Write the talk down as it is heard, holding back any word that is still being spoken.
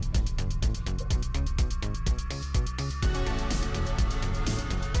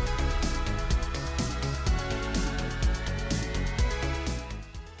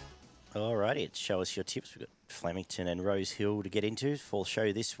Alrighty, it's show us your tips. We've got Flemington and Rosehill to get into. Full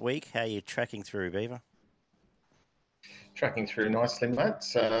show this week. How are you tracking through, Beaver? Tracking through nicely, mate.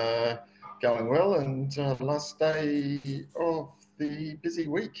 Going well, and last day of the busy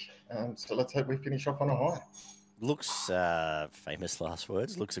week. So let's hope we finish off on a high. Looks, famous last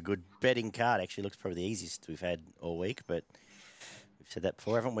words, looks a good betting card. Actually, looks probably the easiest we've had all week, but we've said that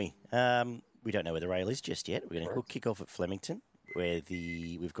before, haven't we? We don't know where the rail is just yet. We're going to kick off at Flemington, where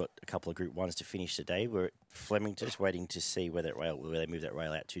we've got a couple of Group 1s to finish today. We're at Flemington, just waiting to see where they move that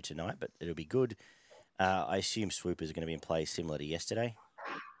rail out to tonight, but it'll be good. I assume swoopers are going to be in play similar to yesterday.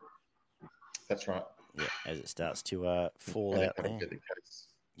 That's right. Yeah, as it starts to fall out there. Be the case.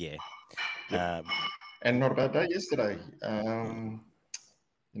 Yeah. Yep. And not a bad day yesterday. A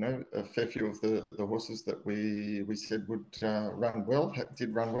fair few of the horses that we said would run well,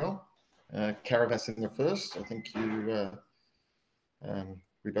 did run well. Caravas in the first. I think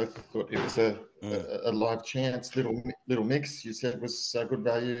we both thought it was a live chance. Little mix, you said was good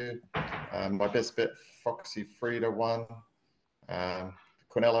value. My best bet, Foxy Frida won.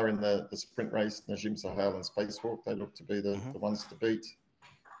 Quinella in the sprint race, Najim Sahel and Spacewalk, they look to be the ones to beat.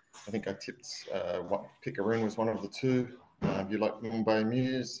 I think I tipped Picaroon was one of the two. You like Mumbai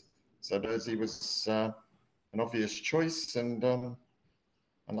Muse. So Dozy was an obvious choice, and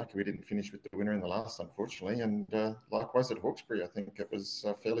unlucky we didn't finish with the winner in the last, unfortunately. And likewise at Hawkesbury, I think it was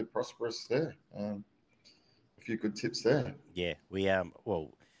fairly prosperous there. A few good tips there. Yeah, we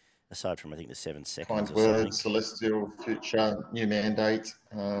aside from I think the 7 seconds. Kind Words, Celestial, Future, New Mandate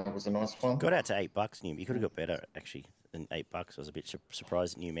was a nice one. Got out to $8, New. You could have got better actually than $8. I was a bit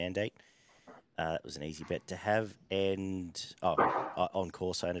surprised at New Mandate. That was an easy bet to have. And on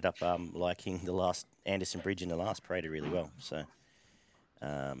course, I ended up liking the last Anderson Bridge in the last Parade really well. So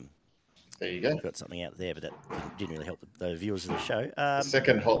there you go. Got something out there, but that didn't really help the viewers of the show. The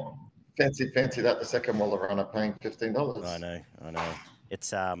second hot. Fancy that. The second Waller runner paying $15. I know.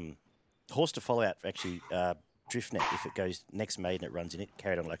 It's horse to follow out for actually Driftnet. If it goes next maiden, it runs in it.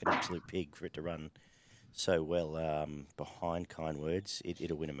 Carried on like an absolute pig for it to run so well behind Kind Words.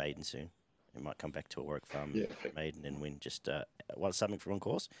 It'll win a maiden soon. It might come back to a Warwick Farm maiden and win just something from on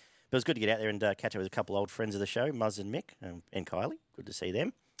course. But it was good to get out there and catch up with a couple old friends of the show, Muzz and Mick and Kylie. Good to see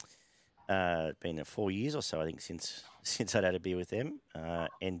them. It's been 4 years or so, I think, since I'd had a beer with them.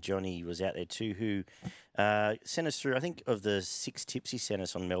 And Johnny was out there too, who sent us through, I think, of the 6 tips he sent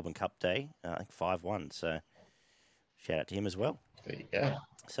us on Melbourne Cup Day, I think 5 won. So shout out to him as well. There you go.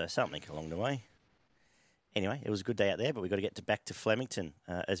 So something along the way. Anyway, it was a good day out there, but we've got to get back to Flemington,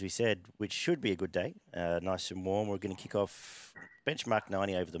 as we said, which should be a good day. Nice and warm. We're going to kick off benchmark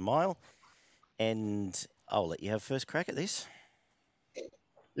 90 over the mile. And I'll let you have first crack at this.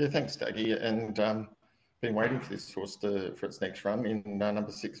 Yeah, thanks, Daggy. And been waiting for this horse for its next run in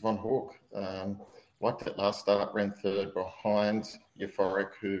number 6, Von Hawk. Liked it last start, ran third behind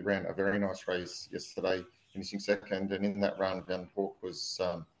Euphoric, who ran a very nice race yesterday, finishing second. And in that run, Von Hawk was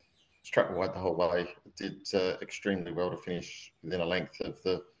strapped wide the whole way. It did extremely well to finish within a length of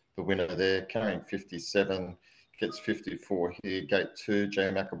the winner there, carrying 57, gets 54 here, gate 2,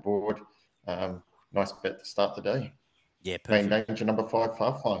 J-Mac aboard. Nice bet to start the day. Yeah, perfect. Main danger number 5,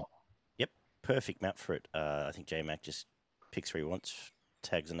 Farfine. Yep, perfect map for it. I think J-Mac just picks where he wants,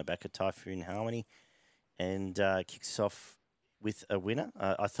 tags on the back of Typhoon Harmony, and kicks off with a winner.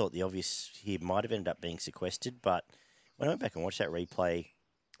 I thought the obvious here might have ended up being Sequestered, but when I went back and watched that replay,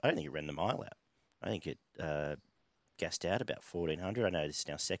 I don't think it ran the mile out. I think it gassed out about 1,400. I know this is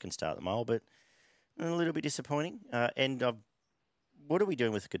now second start of the mile, but a little bit disappointing. What are we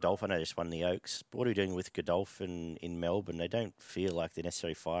doing with Godolphin? I know just won the Oaks. But what are we doing with Godolphin in Melbourne? They don't feel like they're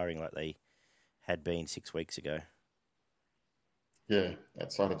necessarily firing like they had been 6 weeks ago. Yeah,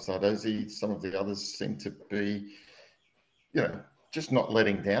 outside of Zardozi, some of the others seem to be, just not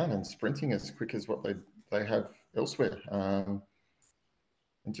letting down and sprinting as quick as what they have elsewhere.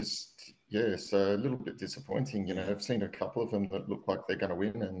 And just, it's a little bit disappointing. I've seen a couple of them that look like they're going to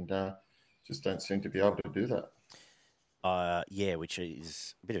win and just don't seem to be able to do that. Which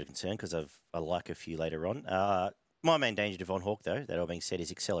is a bit of a concern because I like a few later on. My main danger to Von Hawk, though, that all being said, is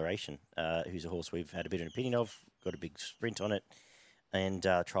Acceleration, who's a horse we've had a bit of an opinion of, got a big sprint on it, and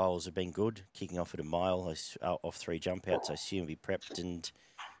trials have been good, kicking off at a mile off 3 jump outs. I assume he'll be prepped and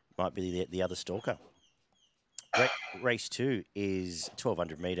might be the other stalker. Race 2 is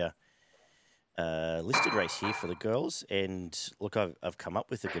 1,200 metre listed race here for the girls, and look, I've come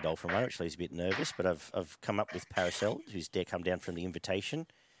up with a Godolphin one, which leaves a bit nervous, but I've come up with Paracel, who's dare come down from the Invitation.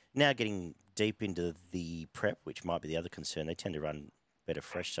 Now getting deep into the prep, which might be the other concern. They tend to run better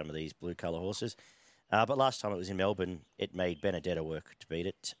fresh, some of these blue colour horses. But last time it was in Melbourne, it made Benedetta work to beat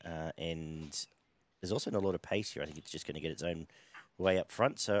it. And there's also not a lot of pace here. I think it's just going to get its own way up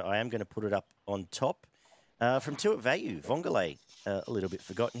front. So I am going to put it up on top. From 2 at value, Vongole, a little bit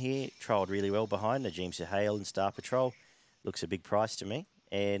forgotten here. Trialled really well behind Najim Sahale and Star Patrol. Looks a big price to me.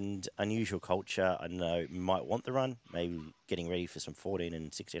 And Unusual Culture, I know might want the run, maybe getting ready for some 14 and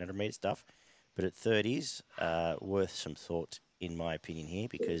 1600 metre stuff. But at 30s, worth some thought, in my opinion, here,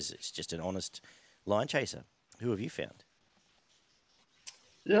 because it's just an honest line chaser. Who have you found?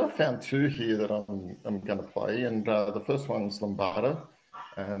 Yeah, I found 2 here that I'm going to play, and the first one's Lombardo,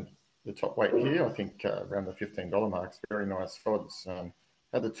 and the top weight here, I think around the $15 mark. It's very nice odds.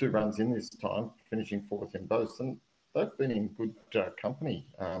 Had the 2 runs in this time, finishing 4th in both, and they've been in good company.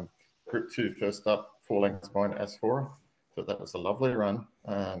 Group 2 first up, 4 lengths behind Asphora. Thought that was a lovely run,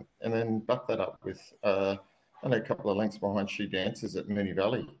 and then back that up with only a couple of lengths behind She Dances at Moonee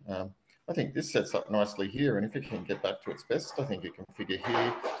Valley. I think this sets up nicely here, and if it can get back to its best, I think it can figure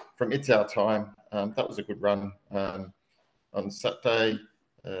here. From It's Our Time, that was a good run on Saturday,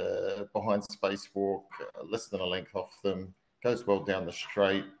 behind Spacewalk, less than a length off them, goes well down the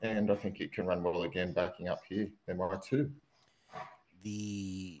straight, and I think it can run well again backing up here. They're my 2.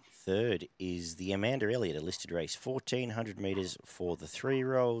 The third is the Amanda Elliot, a listed race, 1,400 metres for the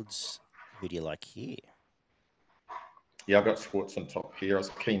 3-year-olds. Who do you like here? Yeah, I've got Schwarz on top here. I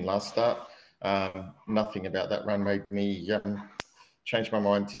was keen last start. Nothing about that run made me change my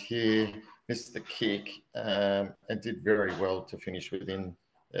mind here. Missed the kick and did very well to finish within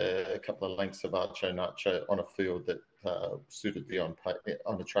a couple of lengths of Archo Nacho on a field that suited the on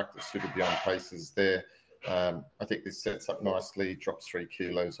a track that suited the on paces there. I think this sets up nicely. Drops 3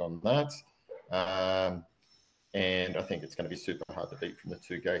 kilos on that, and I think it's going to be super hard to beat from the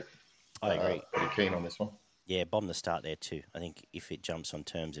 2 gate. I agree. Pretty keen on this one. Yeah, bomb the start there too. I think if it jumps on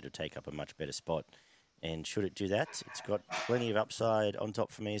terms, it'll take up a much better spot. And should it do that, it's got plenty of upside on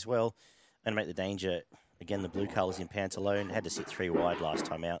top for me as well. And make the danger, again, the blue colours in Pantalone. Had to sit 3 wide last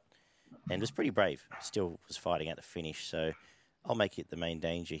time out. And was pretty brave. Still was fighting at the finish. So I'll make it the main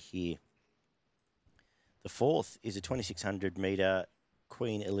danger here. The 4th is a 2,600 metre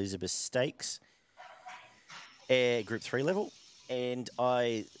Queen Elizabeth Stakes. Group 3 level. And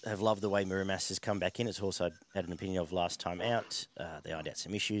I have loved the way Muramasa has come back in. It's also had an opinion of last time out. They ironed out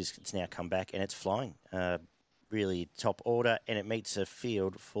some issues. It's now come back and it's flying. Really top order. And it meets a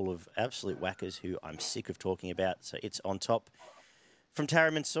field full of absolute whackers who I'm sick of talking about. So it's on top. From Tara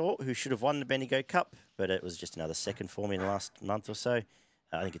Mansour, who should have won the Bendigo Cup, but it was just another second for me in the last month or so.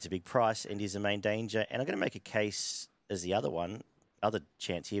 I think it's a big price and is the main danger. And I'm going to make a case as the other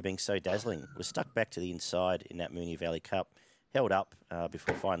chance here being So Dazzling. Was stuck back to the inside in that Moonee Valley Cup. Held up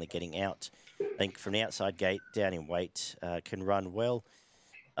before finally getting out. I think from the outside gate, down in weight, can run well.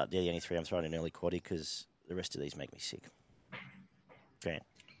 They're the only 3 I'm throwing in early quaddie because the rest of these make me sick. Grant.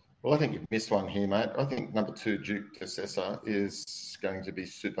 Well, I think you've missed one here, mate. I think number 2, Duke Decessor, is going to be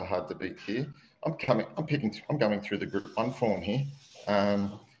super hard to beat here. I'm going through the Group 1 form here.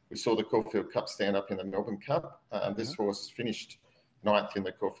 We saw the Caulfield Cup stand up in the Melbourne Cup. This horse finished 9th in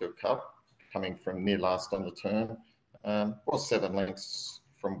the Caulfield Cup, coming from near last on the turn. Was 7 lengths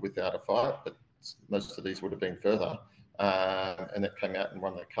from without a fight, but most of these would have been further. And it came out and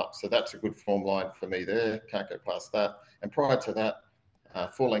won the cup. So that's a good form line for me there. Can't go past that. And prior to that,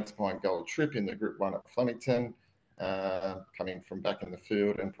 4 lengths behind Gold Trip in the Group 1 at Flemington, coming from back in the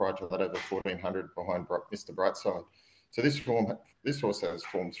field. And prior to that, over 1,400 behind Mr. Brightside. So this horse has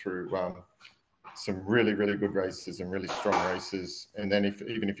formed through some really, really good races and really strong races. And then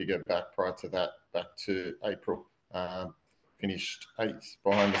even if you go back prior to that, back to April, finished 8th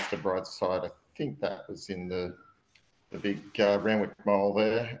behind Mr. Brightside. I think that was in the big Randwick Mile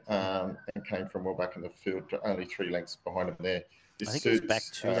there, and came from well back in the field, only 3 lengths behind him there. I think it was back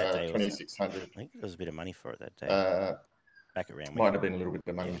to that day. 2,600. I think there was a bit of money for it that day. Back at Randwick. Might have been a little bit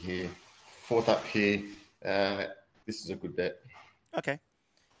of money here. 4th up here. This is a good bet. Okay.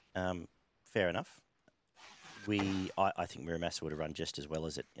 Fair enough. I think Muramasa would have run just as well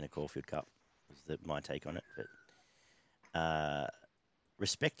as it in a Caulfield Cup. Was my take on it. But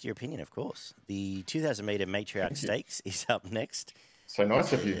respect your opinion, of course. The 2,000 metre Matriach Stakes is up next. So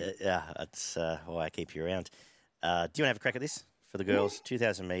nice of you. Yeah, that's why I keep you around. Do you want to have a crack at this for the girls?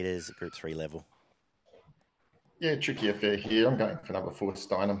 2,000 metres, Group 3 level. Yeah, tricky affair here. I'm going for number 4,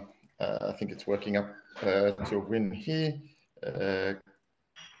 Steinem. I think it's working up to a win here.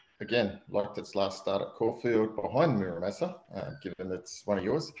 Again, liked its last start at Caulfield behind Muramasa, given it's one of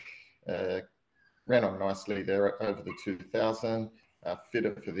yours. Ran on nicely there over the 2,000.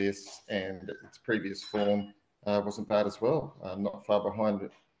 Fitter for this, and its previous form wasn't bad as well. Not far behind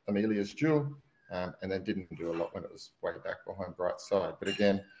Amelia's Jewel. and then didn't do a lot when it was way back behind Brightside. But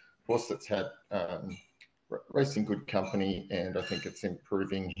again, horse that's had racing good company, and I think it's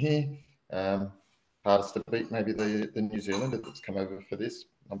improving here. Hardest to beat, maybe the New Zealander that's come over for this.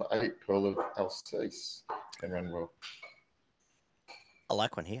 Number 8, Pearl of Alsace, can run well. I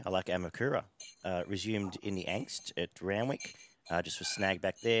like one here. I like Amokura. Resumed in the angst at Randwick. Just was snagged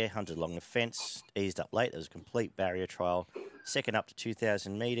back there, hunted along the fence, eased up late. There was a complete barrier trial. Second up to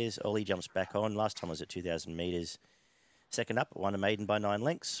 2,000 metres. Ollie jumps back on. Last time was at 2,000 metres. Second up, won a maiden by 9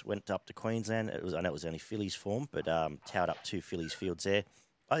 lengths. Went up to Queensland. I know it was only fillies form, but towered up 2 fillies fields there.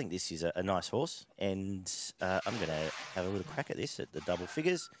 I think this is a nice horse, and I'm going to have a little crack at this at the double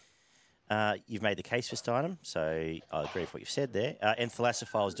figures. You've made the case for Steinem, so I agree with what you've said there. And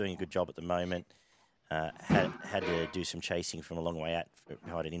Thalassophile is doing a good job at the moment. Had to do some chasing from a long way out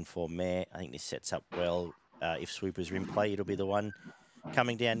behind an N4 mare. I think this sets up well. If Swoopers are in play, it'll be the one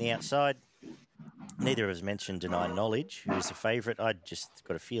coming down the outside. Neither of us mentioned Denied Knowledge, who is the favourite. I just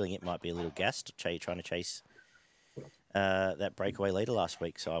got a feeling it might be a little gassed, trying to chase that breakaway leader last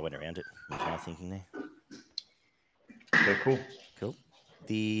week, so I went around it. What was my thinking there? Okay, cool. Cool.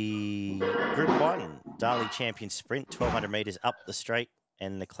 The Group 1 Darley Champion Sprint, 1,200 metres up the straight,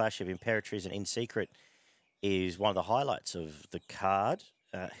 and the clash of Imperatriz and In Secret is one of the highlights of the card.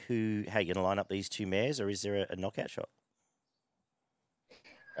 How are you going to line up these two mares, or is there a knockout shot?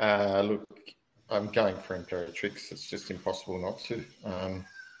 Look, I'm going for Imperatrix. It's just impossible not to.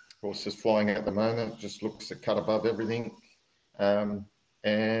 Horse is flying at the moment, just looks a cut above everything. And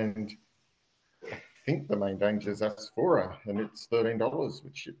I think the main danger is Asphora, and it's $13,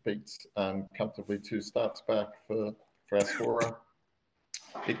 which it beats comfortably 2 starts back for Asphora.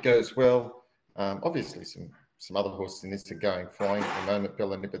 It goes well. Obviously, some other horses in this are going flying at the moment.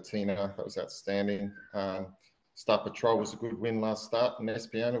 Bella Nipotina, that was outstanding. Star Patrol was a good win last start, and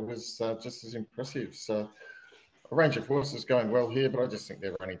Espiona was just as impressive. So a range of horses going well here, but I just think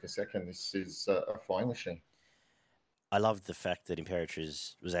they're running for second. This is a flying machine. I loved the fact that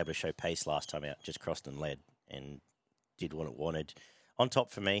Imperatriz was able to show pace last time out, just crossed and led, and did what it wanted. On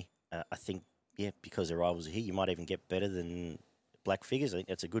top for me, I think, because the rivals are here, you might even get better than Black Figures. I think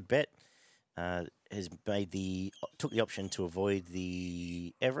that's a good bet. Took the option to avoid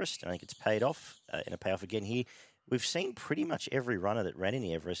the Everest, and I think it's paid off, and a payoff again here. We've seen pretty much every runner that ran in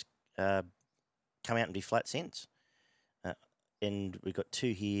the Everest come out and be flat since. And we've got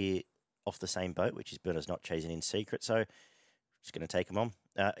 2 here off the same boat, which is Bernard's not chasing In Secret, so just going to take them on.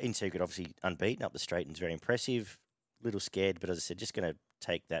 In Secret, obviously unbeaten up the straight and is very impressive. Little scared, but as I said, just going to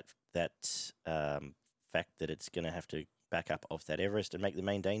take that fact that it's going to have to back up off that Everest and make the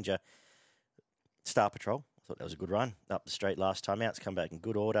main danger Star Patrol. I thought that was a good run up the straight last time out. It's come back in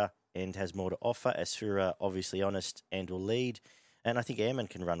good order and has more to offer. Asphora, obviously honest and will lead. And I think Airman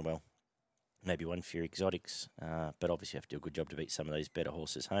can run well. Maybe one for your exotics, but obviously you have to do a good job to beat some of those better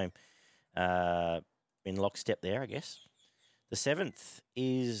horses home. In lockstep there, I guess. The 7th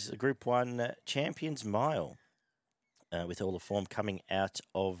is a Group 1 Champions Mile, with all the form coming out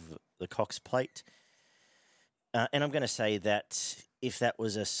of the Cox Plate. And I'm going to say that if that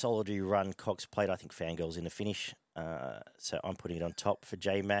was a solitary run Cox Plate, I think Fangirl's in the finish. So I'm putting it on top for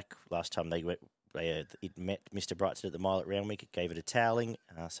J-Mac. Last time it met Mr. Brightside at the mile at Roundwick. It gave it a toweling.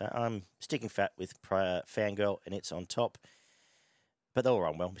 So I'm sticking fat with Fangirl, and it's on top. But they'll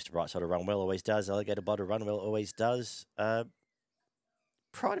run well. Mr. Brightside will run well, always does. Alligator Blood will run well, always does.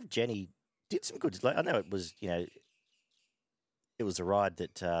 Pride of Jenny did some good. I know it was a ride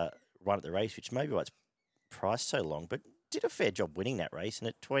that won at the race, which maybe why it's priced so long, but did a fair job winning that race. And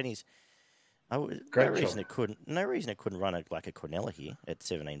at 20s, no reason it couldn't run like a Cornella here at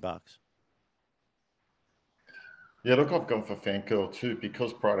 $17. Yeah, look, I've gone for Fangirl too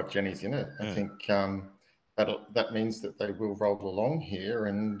because Pride of Jenny's in it. I think that means that they will roll along here,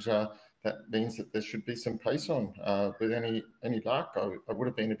 and that means that there should be some pace on. With any luck, I would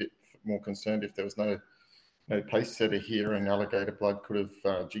have been a bit more concerned if there was no pace setter here, and Alligator Blood could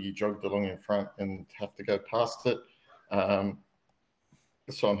have jiggy jogged along in front and have to go past it.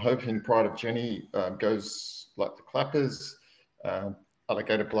 So I'm hoping Pride of Jenny goes like the Clappers.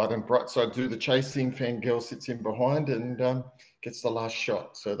 Alligator Blood and Brightside do the chasing. Fangirl sits in behind and gets the last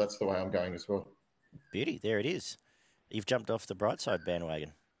shot. So that's the way I'm going as well. Beauty, there it is. You've jumped off the Brightside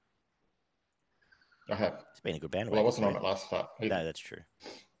bandwagon. I have. It's been a good bandwagon. Well, I wasn't on it last start either. No, that's true.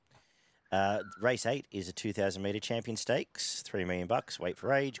 Race 8 is a 2,000 metre champion stakes, $3 million, weight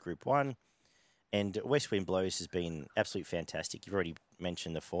for age, Group 1. And West Wind Blows has been absolutely fantastic. You've already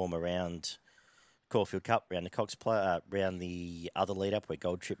mentioned the form around Caulfield Cup, around the Cox around the other lead up where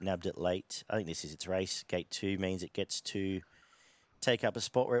Gold Trip nabbed it late. I think this is its race. Gate 2 means it gets to take up a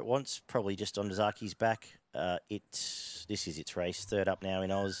spot where it wants, probably just on Zaki's back. This is its race, third up now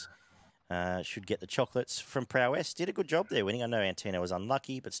in Oz. Should get the chocolates from Prowess. Did a good job there winning. I know Antino was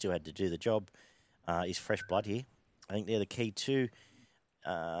unlucky, but still had to do the job. He's fresh blood here. I think they're the key too.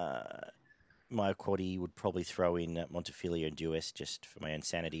 My quaddie would probably throw in Montefilia and Dues just for my own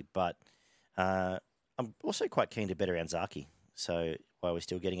sanity, but I'm also quite keen to bet around Zaki. So while we're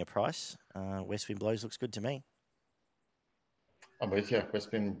still getting a price, West Wind Blows looks good to me. I'm with you.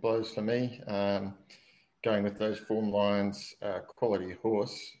 West Wind Blows for me. Going with those form lines, quality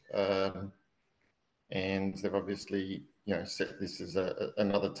horse. And they've obviously, set this as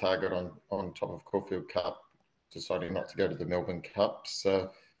another target on top of Caulfield Cup, deciding not to go to the Melbourne Cup. So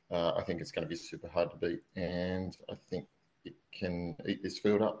I think it's going to be super hard to beat, and I think it can eat this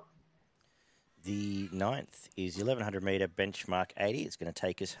field up. The 9th is 1100 metre benchmark 80. It's going to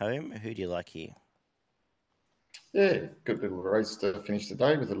take us home. Who do you like here? Yeah, good little race to finish the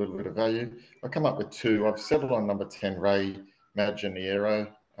day with a little bit of value. I come up with 2. I've settled on number 10, Ray Maginiero.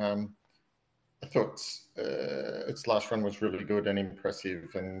 I thought its last run was really good and impressive,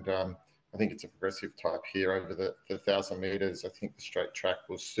 and I think it's a progressive type here over the 1,000 metres. I think the straight track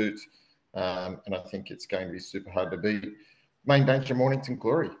will suit, and I think it's going to be super hard to beat. Main danger, Mornington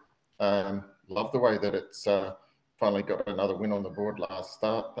Glory. Love the way that it's finally got another win on the board last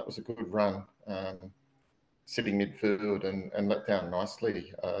start. That was a good run, sitting midfield and let down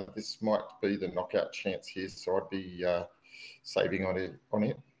nicely. This might be the knockout chance here, so I'd be saving on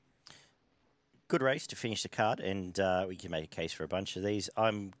it. Good race to finish the card, and we can make a case for a bunch of these. I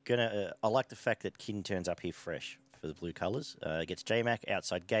like the fact that Kin turns up here fresh for the blue colours. Gets J-Mac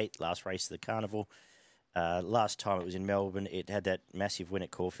outside gate, last race of the carnival. Last time it was in Melbourne, it had that massive win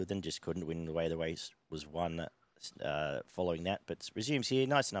at Caulfield, then just couldn't win the way the race was won following that. But resumes here,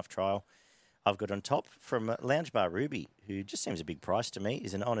 nice enough trial. I've got on top from Lounge Bar Ruby, who just seems a big price to me,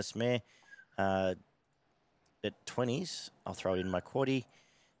 is an honest mare at 20s. I'll throw in my quaddie.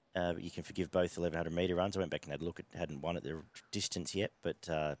 You can forgive both 1100 metre runs. I went back and had a look. It hadn't won at the distance yet, but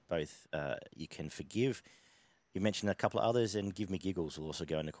both you can forgive. You mentioned a couple of others, and Give Me Giggles will also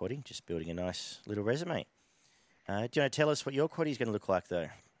go in the quaddie, just building a nice little resume. Do you want to tell us what your quaddie is going to look like, though?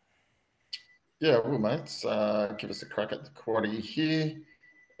 Yeah, well, mates, give us a crack at the quaddie here.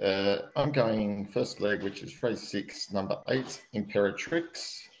 I'm going first leg, which is race 6, number 8,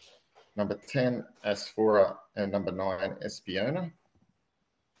 Imperatrix, number 10, Asphora, and number 9, Espiona.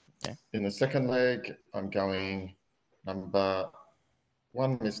 Okay. In the second leg, I'm going number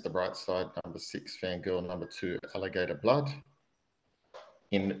 1, Mr. Brightside, number 6, Fangirl, number 2, Alligator Blood.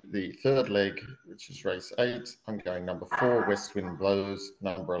 In the third leg, which is race 8, I'm going number 4, West Wind Blows,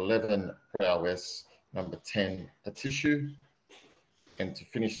 number 11, Prowess, number 10, A Tissue. And to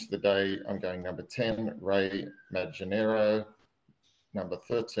finish the day, I'm going number 10, Ray Maginero, number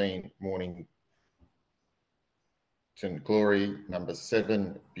 13, Mornington Glory, number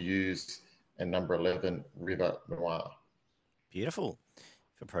 7, Buse, and number 11, River Noir. Beautiful.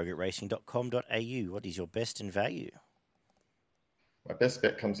 For progretracing.com.au, what is your best and value? My best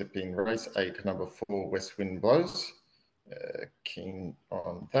bet comes up in race 8, number 4, West Wind Blows. Keen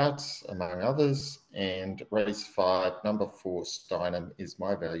on that, among others. And race 5, number 4, Steinem is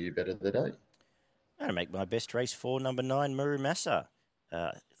my value bet of the day. I'm going to make my best race 4, number 9, Muramasa.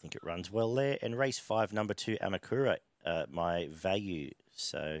 I think it runs well there. And race 5, number 2, Amokura, my value.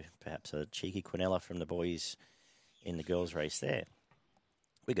 So perhaps a cheeky quinella from the boys in the girls' race there.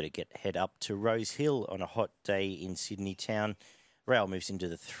 We've got to head up to Rosehill on a hot day in Sydney town. Rail moves into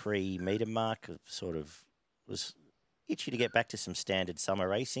the 3 metre mark. Sort of was itchy to get back to some standard summer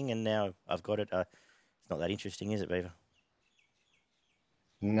racing, and now I've got it. It's not that interesting, is it, Beaver?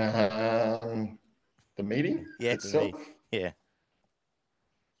 No, the meeting itself? Yeah.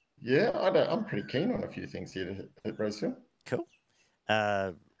 Yeah, I'm pretty keen on a few things here at Rosehill. Cool.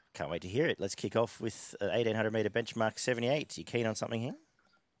 Can't wait to hear it. Let's kick off with 1,800 metre benchmark 78. Are you keen on something here?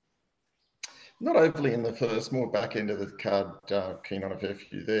 Not overly in the first, more back end of the card, keen on a fair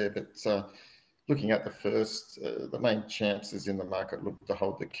few there. But looking at the first, the main chances in the market look to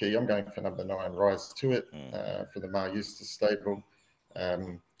hold the key. I'm going for number 9, Rise to It, for the Mar Eustace stable.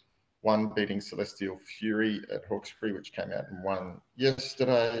 1 beating Celestial Fury at Hawkesbury, which came out and won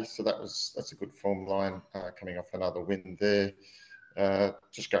yesterday. So that's a good form line, coming off another win there.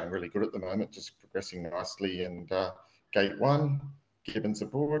 Just going really good at the moment, just progressing nicely. And gate 1, Gibbons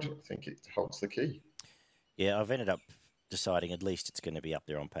aboard. I think it holds the key. Yeah, I've ended up deciding at least it's going to be up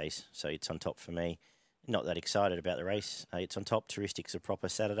there on pace. So it's on top for me. Not that excited about the race. It's on top. Touristics a proper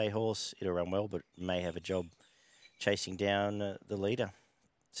Saturday horse. It'll run well, but may have a job chasing down the leader.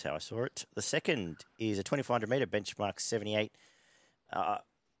 That's how I saw it. The second is a 2,400 metre benchmark 78. I'm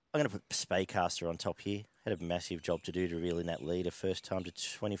going to put Spaycaster on top here. Had a massive job to do to reel in that lead a first time to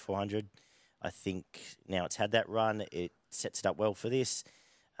 2,400. I think now it's had that run. It sets it up well for this.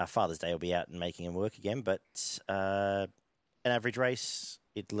 Father's Day will be out and making him work again, but an average race,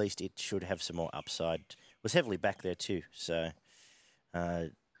 at least it should have some more upside. Was heavily back there too, so I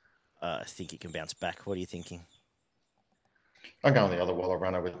think it can bounce back. What are you thinking? I'm going the other Waller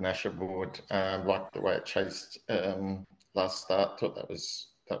runner with Nash aboard. Like the way it chased last start. Thought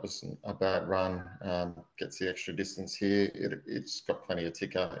that wasn't a bad run. Gets the extra distance here. It's got plenty of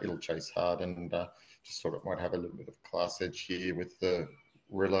ticker. It'll chase hard, and just thought it might have a little bit of class edge here with the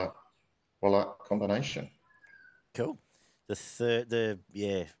Rilla Waller combination. Cool. Hasn't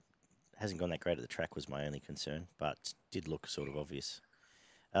gone that great at the track was my only concern, but did look sort of obvious.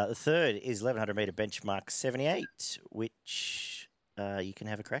 The third is 1,100 metre benchmark 78, which you can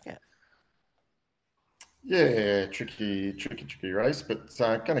have a crack at. Yeah, tricky race, but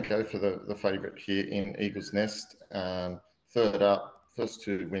going to go for the favourite here in Eagle's Nest. Third up, first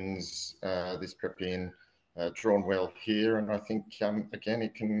two wins this prep in, drawn well here, and I think again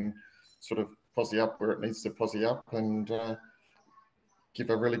it can sort of posse up where it needs to posse up and give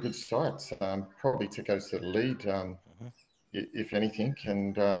a really good sight. Probably goes to the lead, if anything,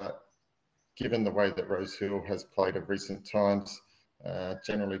 and given the way that Rosehill has played of recent times,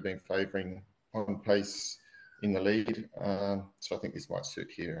 generally been favouring on pace in the lead. So I think this might suit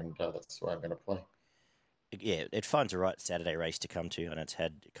here, and that's the way I'm going to play. Yeah, it finds a right Saturday race to come to, and it's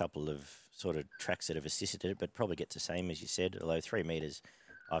had a couple of sort of tracks that have assisted it, but probably gets the same, as you said, although 3 metres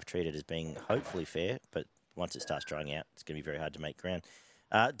I've treated as being hopefully fair, but once it starts drying out, it's going to be very hard to make ground.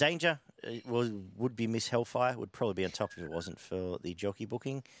 Danger would be Miss Hellfire, would probably be on top if it wasn't for the jockey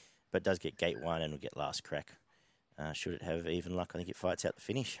booking, but does get gate 1 and will get last crack. Should it have even luck, I think it fights out the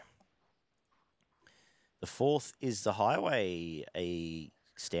finish. The fourth is the Highway, a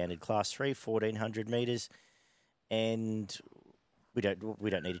standard class 3, 1,400 metres, and we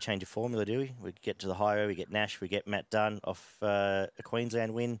don't need to change a formula, do we? We get to the Highway, we get Nash, we get Matt Dunn off a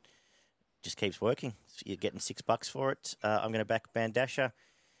Queensland win. Just keeps working. So you're getting $6 for it. I'm going to back Bandasher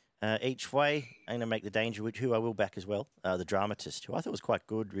each way. I'm going to make the Danger, who I will back as well. The Dramatist, who I thought was quite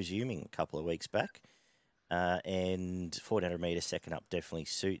good, resuming a couple of weeks back. And 1,400 metres second up definitely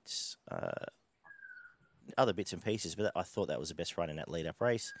suits other bits and pieces, but I thought that was the best run in that lead-up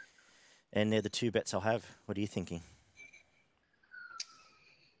race. And they're the two bets I'll have. What are you thinking?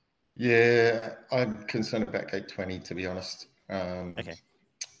 Yeah, I'm concerned about gate 20, to be honest. Okay.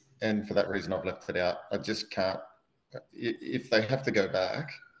 And for that reason, I've left it out. I just can't. If they have to go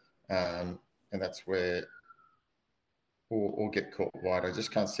back, and that's where, or get caught wide, I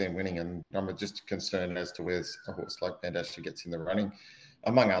just can't see him winning. And I'm just concerned as to where a horse like Bandasher gets in the running,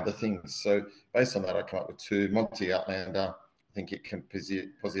 among other things. So based on that, I come up with 2. Monty Outlander, I think it can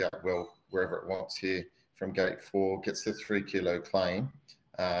posse up well wherever it wants here from gate 4, gets the 3 kilo claim.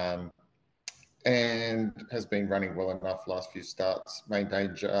 And has been running well enough last few starts. Main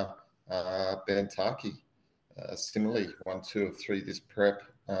Danger, Bentaki, similarly 1, 2 of 3 this prep,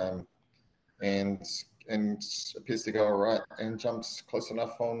 and appears to go all right and jumps close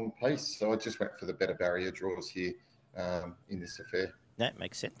enough on pace. So I just went for the better barrier draws here in this affair. That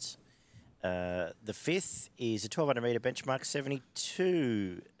makes sense. The fifth is a 1,200 metre benchmark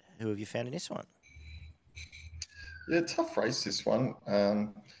 72. Who have you found in this one? Yeah, tough race, this one.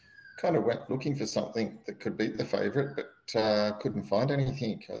 Kind of went looking for something that could beat the favourite, but couldn't find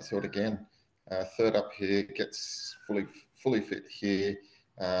anything. I thought again, third up here, gets fully fit here.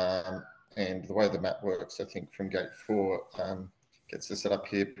 And the way the map works, I think from gate 4, gets the set up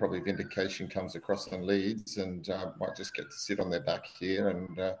here, probably Vindication comes across and leads, and might just get to sit on their back here,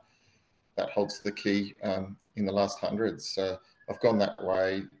 and that holds the key in the last hundreds. So I've gone that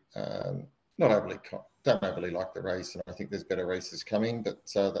way. Don't overly like the race, and I think there's better races coming, but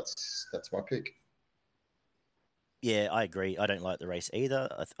that's my pick. Yeah, I agree. I don't like the race either.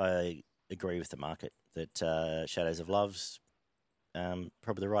 I agree with the market that Shadows of Love's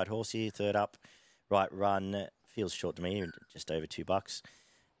probably the right horse here. Third up, right run, feels short to me, just over $2.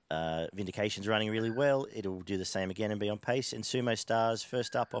 Vindication's running really well. It'll do the same again and be on pace. And Sumo Stars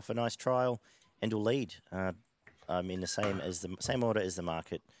first up off a nice trial and will lead. I'm in the same order as the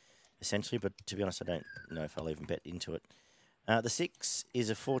market, essentially, but to be honest, I don't know if I'll even bet into it. The 6 is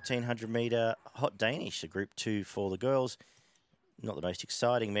a 1,400 metre Hot Danish, a Group 2 for the girls. Not the most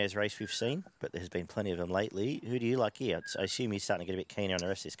exciting mares race we've seen, but there has been plenty of them lately. Who do you like here? I assume you're starting to get a bit keener on the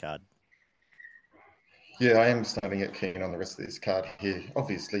rest of this card. Yeah, I am starting to get keen on the rest of this card here.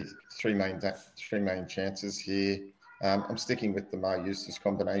 Obviously, three main chances here. I'm sticking with the Mar Eustace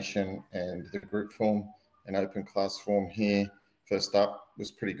combination and the group form and open class form here first up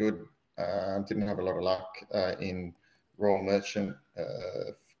was pretty good. Didn't have a lot of luck in Royal Merchant,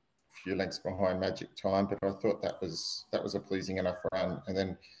 a few lengths behind Magic Time, but I thought that was a pleasing enough run, and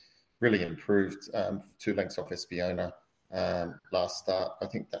then really improved 2 lengths off Espiona last start. I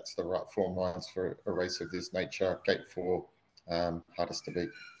think that's the right form lines for a race of this nature. Gate 4, hardest to beat.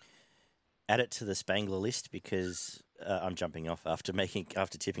 Add it to the Spangler list because I'm jumping off after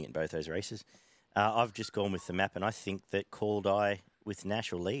tipping in both those races. I've just gone with the map, and I think that Called Eye with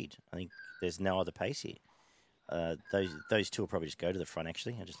Nash will lead. I think there's no other pace here. Those two will probably just go to the front,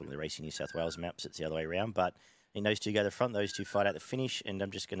 actually. I just look at the Racing New South Wales maps. It's the other way around. But I think those two go to the front. Those two fight out the finish, and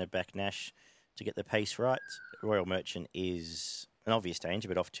I'm just going to back Nash to get the pace right. Royal Merchant is an obvious danger,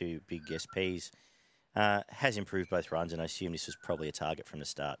 but off to big SPs. Has improved both runs, and I assume this was probably a target from the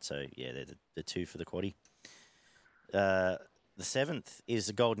start. So, yeah, they're the two for the quaddie. The 7th is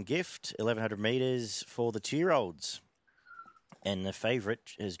the Golden Gift, 1,100 metres for the 2-year-olds. And the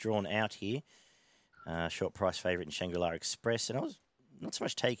favourite is drawn out here. Short price favourite in Shangri-La Express. And I was not so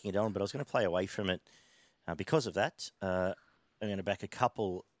much taking it on, but I was going to play away from it because of that. I'm going to back a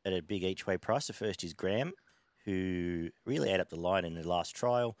couple at a big each-way price. The first is Graham, who really ate up the line in the last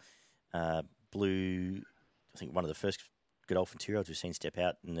trial. Blew, I think, one of the first Godolphin 2-year-olds we've seen step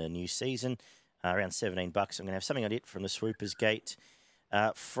out in the new season. Around $17. I'm going to have something on it from the Swoopers Gate.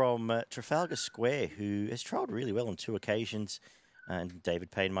 From Trafalgar Square, who has trialled really well on 2 occasions. And David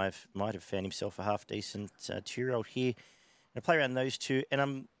Payne might have found himself a half-decent 2-year-old here. I'm going to play around those two. And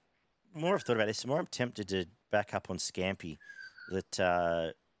I'm more I've thought about this, the more I'm tempted to back up on Scampy,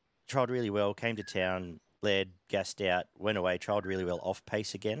 that trialled really well, came to town, led, gassed out, went away, trialled really well off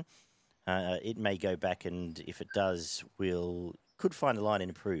pace again. It may go back, and if it does, could find the line and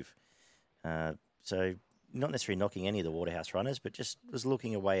improve. So not necessarily knocking any of the Waterhouse runners, but just was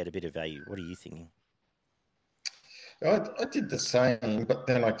looking away at a bit of value. What are you thinking? I did the same, but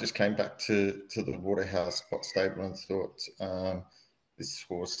then I just came back to the Waterhouse spot stable and thought this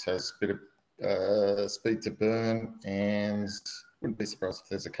horse has a bit of speed to burn, and wouldn't be surprised if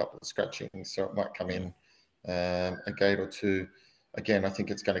there's a couple of scratchings, so it might come in a gate or two. Again, I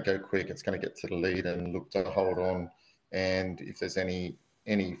think it's going to go quick. It's going to get to the lead and look to hold on. And if there's any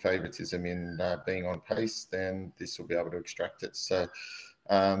favouritism in being on pace, then this will be able to extract it. So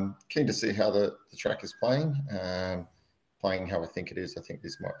keen to see how the track is playing. Playing how I think it is, I think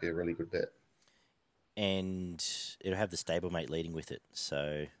this might be a really good bet. And it'll have the stablemate leading with it.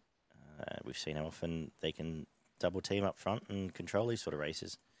 So we've seen how often they can double team up front and control these sort of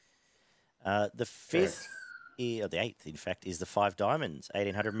races. The 5th... the 8th, in fact, is the 5 Diamonds,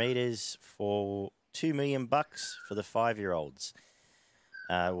 1,800 metres for $2 million for the 5-year-olds.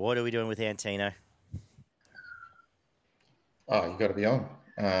 What are we doing with Antino? Oh, you've got to be on.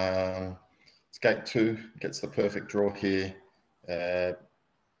 It's gate 2, gets the perfect draw here.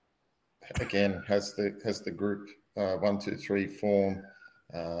 Again, has the group 1, 2, 3 form.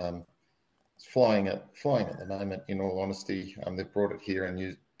 It's flying at the moment. In all honesty, they've brought it here and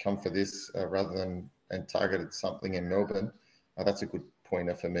you come for this rather than and targeted something in Melbourne. That's a good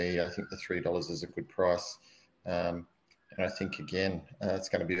pointer for me. I think the $3 is a good price. And I think, again, it's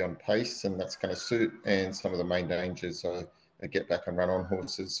going to be on pace and that's going to suit. And some of the main dangers are get back and run on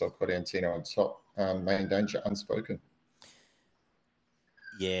horses. So I've got Antino on top. Main danger, Unspoken.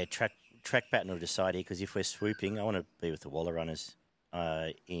 Yeah, track pattern will decide here, because if we're swooping, I want to be with the Waller runners.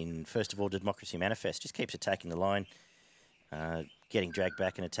 In, first of all, Democracy Manifest. Just keeps attacking the line. Getting dragged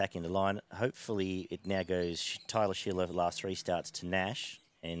back and attacking the line. Hopefully, it now goes Tyler Schiller the last 3 starts to Nash.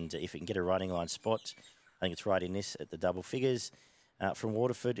 And if it can get a running line spot, I think it's right in this at the double figures. From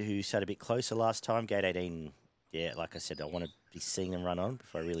Waterford, who sat a bit closer last time, gate 18. Yeah, like I said, I want to be seeing them run on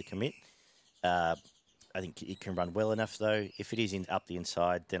before I really commit. I think it can run well enough, though. If it is up the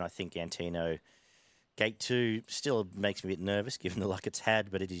inside, then I think Antino, gate 2, still makes me a bit nervous, given the luck it's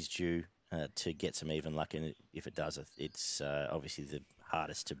had, but it is due to get some even luck, and if it does, it's obviously the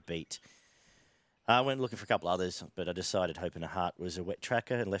hardest to beat. I went looking for a couple others, but I decided Hope in a Heart was a wet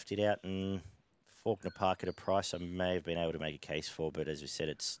tracker and left it out, and Faulkner Park at a price I may have been able to make a case for, but as we said,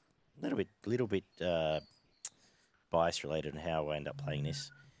 it's a little bit bias related on how I end up playing this.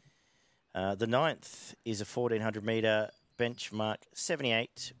 The 9th is a 1,400 metre benchmark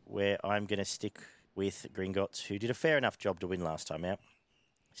 78, where I'm going to stick with Gringotts, who did a fair enough job to win last time out.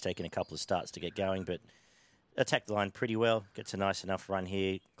 He's taken a couple of starts to get going, but attacked the line pretty well. Gets a nice enough run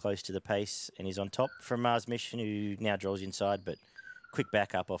here, close to the pace, and he's on top from Mars Mission, who now draws inside, but quick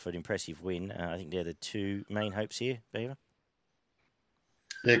backup off an impressive win. I think they're the 2 main hopes here, Beaver.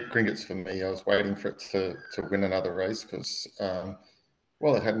 Yeah, Gringotts for me. I was waiting for it to win another race because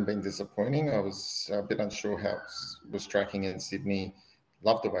Well, it hadn't been disappointing. I was a bit unsure how it was tracking in Sydney.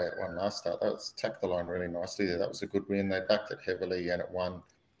 Loved the way it won last start. That was tapped the line really nicely there. That was a good win. They backed it heavily and it won.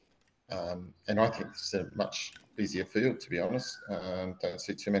 And I think it's a much easier field, to be honest. Don't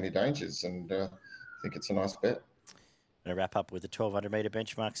see too many dangers, and I think it's a nice bet. Going to wrap up with the 1,200 metre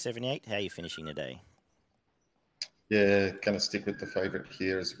benchmark 78. How are you finishing today? Yeah, going to stick with the favourite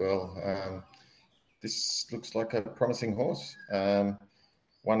here as well. This looks like a promising horse.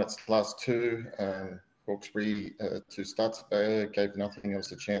 Won its last two. Hawkesbury, 2 starts ago, gave nothing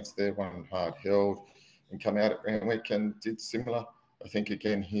else a chance there. One hard held and come out at Randwick and did similar. I think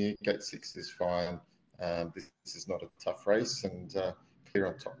again here, gate 6 is fine. This is not a tough race and clear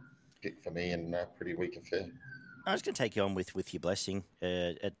on top pick for me and a pretty weak affair. I was going to take you on with your blessing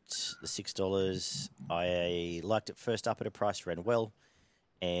at the $6. I liked it first up at a price, ran well,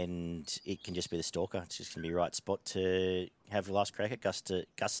 and it can just be the stalker. It's just going to be the right spot to have the last crack at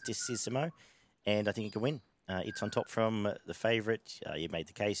Gustisismo, and I think it can win. It's on top from the favourite. You made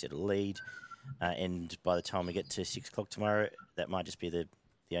the case, it'll lead, and by the time we get to 6 o'clock tomorrow, that might just be the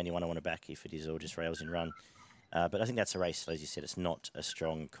only one I want to back if it is all just rails and run. But I think that's a race, as you said, it's not a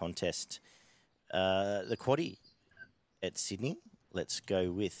strong contest. The quaddie at Sydney, let's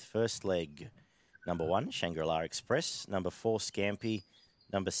go with first leg, number 1, Shangri-La Express, number 4, Scampy,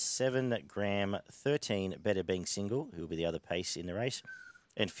 number 7, Graham, 13, Better Being Single, who will be the other pace in the race,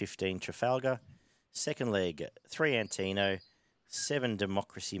 and 15, Trafalgar. Second leg, 3, Antino, 7,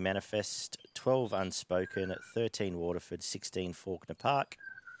 Democracy Manifest, 12, Unspoken, 13, Waterford, 16, Faulkner Park.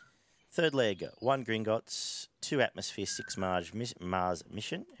 Third leg, 1, Gringotts, 2, Atmosphere, 6, Mars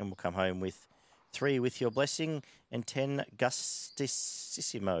Mission, and we'll come home with 3, With Your Blessing, and 10,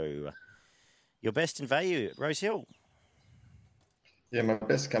 Gustisismo. Your best in value, Rosehill. Yeah, my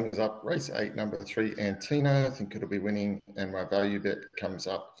best comes up, race 8, number 3, Antino. I think it'll be winning, and my value bet comes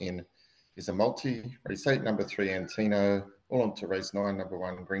up is a multi. Race 8, number 3, Antino. All on to race 9, number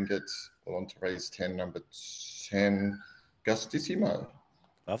 1, Gringotts. All on to race 10, number 10, Gustisimo.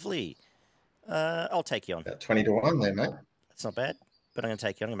 Lovely. I'll take you on. About 20 to 1 there, mate. That's not bad, but I'm going to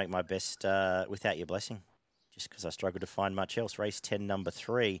take you on. I'm going to make my best without your blessing, just because I struggled to find much else. Race 10, number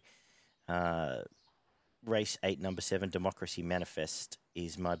 3. Race 8, number 7, Democracy Manifest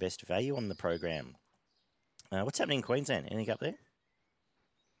is my best value on the program. What's happening in Queensland? Anything up there?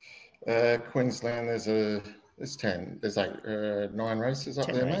 Queensland, there's 10. There's 9 races up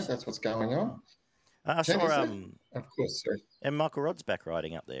there, races. Mate. That's what's going on. I saw, of course, sorry. And Michael Rodd's back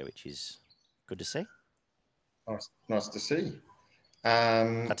riding up there, which is good to see. Nice to see.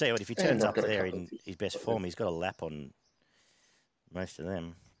 I'll tell you what, if he turns up there in his best form, he's got a lap on most of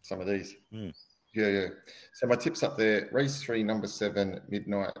them. Some of these. Yeah. So my tips up there, race 3, number 7,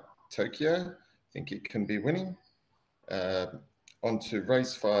 Midnight Tokyo. I think it can be winning. On to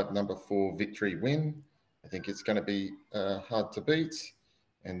race 5, number 4, Victory Win. I think it's going to be hard to beat.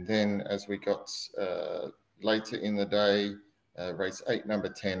 And then as we got later in the day, race 8, number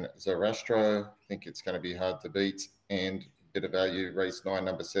 10, Zoroastro. I think it's going to be hard to beat. And bit of value, race 9,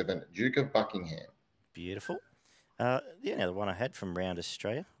 number 7, Duke of Buckingham. Beautiful. The only other one I had from round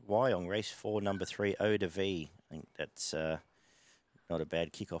Australia, Wyong, race 4, number 3, Oda V. I think that's not a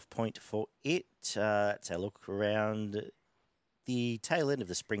bad kickoff point for it. Let's have a look around the tail end of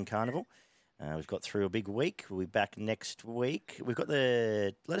the Spring Carnival. We've got through a big week. We'll be back next week. We've got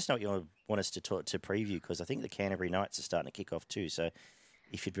let us know what you want us to preview, because I think the Canterbury Nights are starting to kick off too. So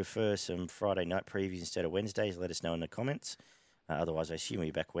if you'd prefer some Friday night previews instead of Wednesdays, let us know in the comments. Otherwise, I assume we'll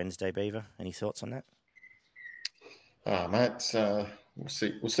be back Wednesday, Beaver. Any thoughts on that? Mate,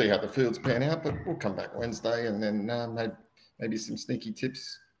 we'll see how the fields pan out, but we'll come back Wednesday and then maybe some sneaky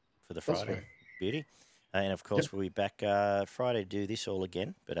tips for the Friday. Beauty. And, of course, We'll be back Friday to do this all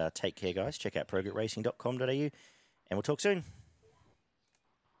again. But take care, guys. Check out progretracing.com.au, and we'll talk soon.